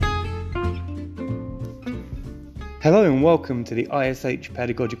Hello and welcome to the ISH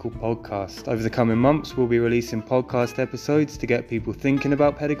Pedagogical Podcast. Over the coming months, we'll be releasing podcast episodes to get people thinking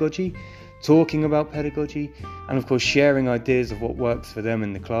about pedagogy, talking about pedagogy, and of course sharing ideas of what works for them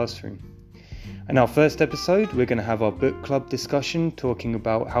in the classroom. In our first episode, we're going to have our book club discussion talking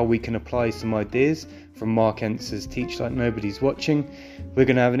about how we can apply some ideas from Mark Entz's Teach Like Nobody's Watching. We're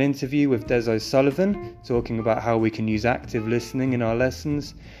going to have an interview with Des O'Sullivan talking about how we can use active listening in our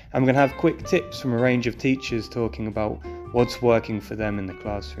lessons. And we're going to have quick tips from a range of teachers talking about what's working for them in the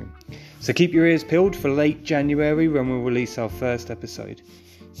classroom. So keep your ears peeled for late January when we'll release our first episode.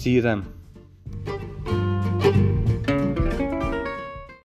 See you then.